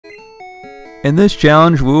In this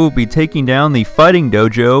challenge, we will be taking down the Fighting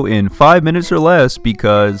Dojo in 5 minutes or less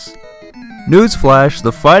because, newsflash,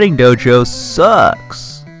 the Fighting Dojo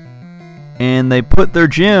sucks. And they put their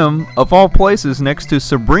gym, of all places, next to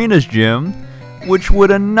Sabrina's gym, which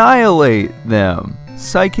would annihilate them.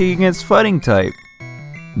 Psychic against fighting type.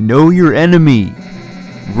 Know your enemy.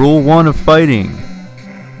 Rule 1 of fighting.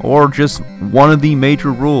 Or just one of the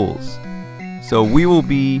major rules. So we will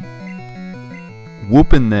be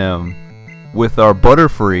whooping them with our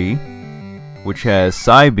Butterfree, which has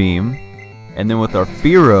Psybeam, and then with our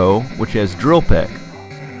Fearow, which has Drill Peck.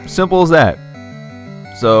 Simple as that.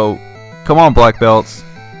 So, come on, black belts.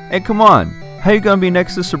 And come on, how you gonna be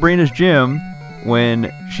next to Sabrina's gym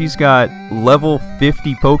when she's got level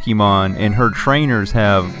 50 Pokemon and her trainers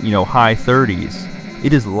have, high 30s?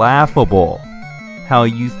 It is laughable how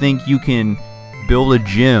you think you can build a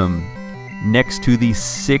gym next to the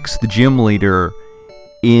 6th gym leader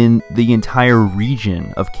in the entire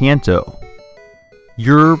region of Kanto.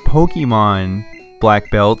 Your Pokemon,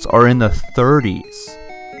 black belts, are in the 30s.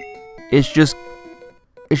 It's just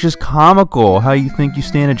comical how you think you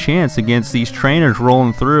stand a chance against these trainers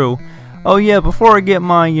rolling through. Oh yeah, before I get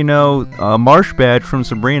my, Marsh badge from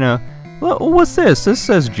Sabrina, what's this? This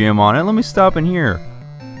says gym on it. Let me stop in here.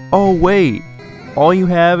 Oh wait, all you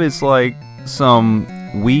have is like some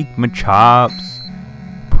weak Machops,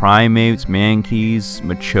 Primates, Mankeys,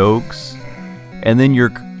 Machokes, and then your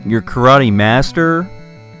Karate Master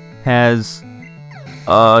has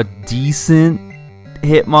a decent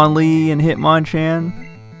Hitmonlee and Hitmonchan,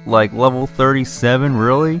 like level 37.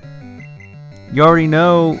 Really? You already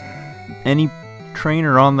know any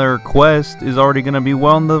trainer on their quest is already going to be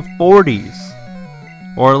well in the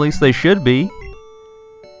 40s, or at least they should be.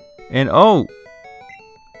 And oh,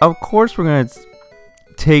 of course we're going to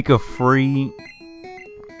take a free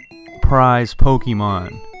prize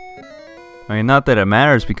Pokemon. I mean, not that it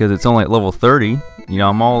matters because it's only at level 30.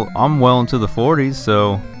 I'm well into the 40s,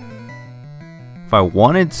 so if I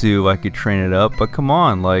wanted to, I could train it up. But come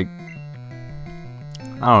on, like,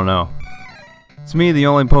 I don't know. To me, the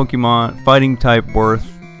only Pokemon fighting type worth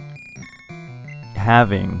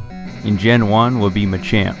having in Gen 1 would be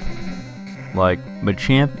Machamp. Like,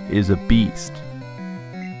 Machamp is a beast.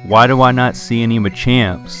 Why do I not see any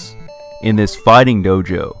Machamps in this Fighting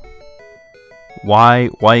Dojo? Why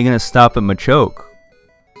are you gonna stop at Machoke?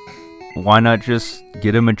 Why not just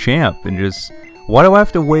get a Machamp and just... Why do I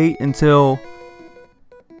have to wait until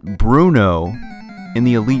Bruno in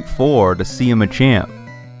the Elite Four to see a Machamp?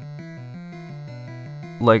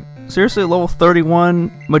 Like, seriously, level 31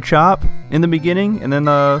 Machop in the beginning, and then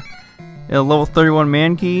a level 31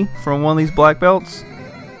 Mankey from one of these black belts?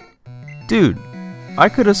 Dude, I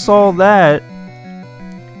could have saw that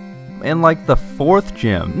in like the 4th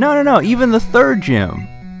gym. No, even the 3rd gym.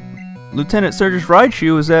 Lieutenant Surge's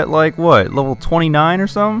Raichu is at like what, level 29 or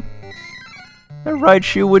something? That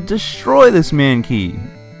Raichu would destroy this Mankey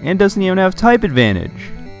and doesn't even have type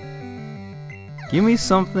advantage. Give me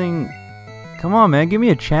something. Come on, man, give me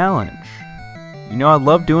a challenge. I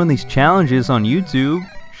love doing these challenges on YouTube.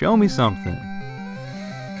 Show me something.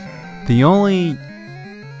 The only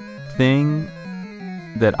thing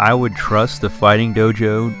that I would trust the Fighting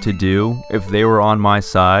Dojo to do if they were on my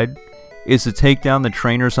side is to take down the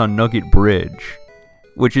trainers on Nugget Bridge,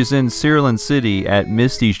 which is in Cerulean City at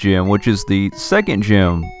Misty's gym, which is the 2nd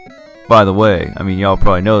gym, by the way. I mean, y'all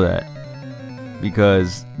probably know that,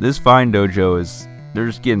 because this Fighting Dojo is, they're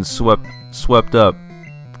just getting swept up,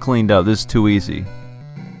 cleaned up. This is too easy.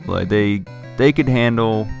 Like, they could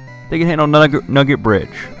handle Nugget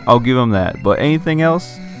Bridge. I'll give them that. But anything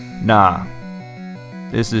else, nah.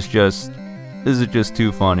 This is just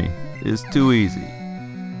too funny. It's too easy.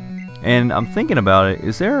 And I'm thinking about it.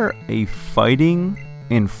 Is there a fighting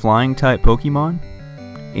and flying type Pokemon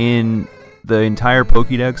in the entire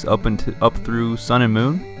Pokédex up through Sun and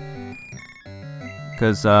Moon?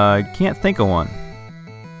 Because I can't think of one.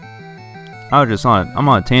 I'm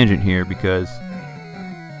on a tangent here because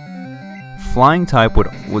flying type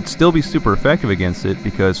would still be super effective against it,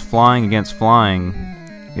 because flying against flying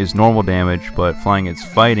is normal damage, but flying against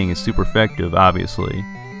fighting is super effective, obviously.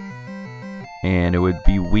 And it would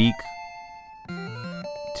be weak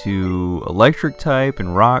to electric type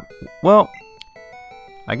and rock. Well,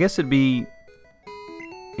 I guess it'd be...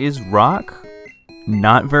 Is rock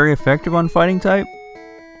not very effective on fighting type?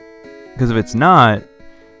 Because if it's not,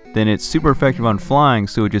 then it's super effective on flying,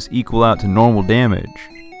 so it would just equal out to normal damage.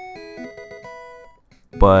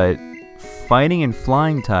 But fighting and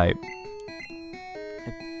flying type,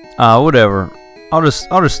 whatever. I'll just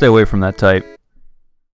stay away from that type.